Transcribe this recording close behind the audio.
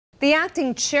The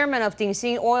acting chairman of Ting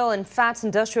Hsin Oil and Fats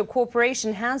Industrial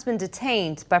Corporation has been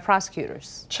detained by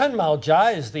prosecutors. Chen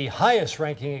Mao-chia is the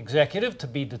highest-ranking executive to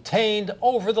be detained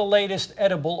over the latest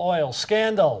edible oil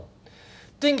scandal.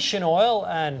 Ting Hsin Oil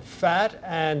and Fat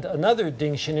and another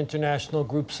Ting Hsin International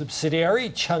Group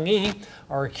subsidiary, Cheng I,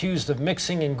 are accused of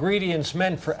mixing ingredients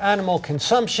meant for animal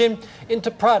consumption into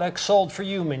products sold for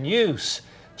human use.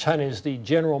 Chen is the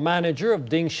general manager of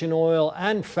Ting Hsin Oil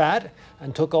and Fat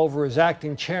and took over as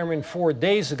acting chairman 4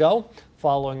 days ago,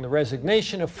 following the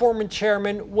resignation of former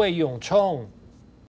Chairman Wei Ying-chung.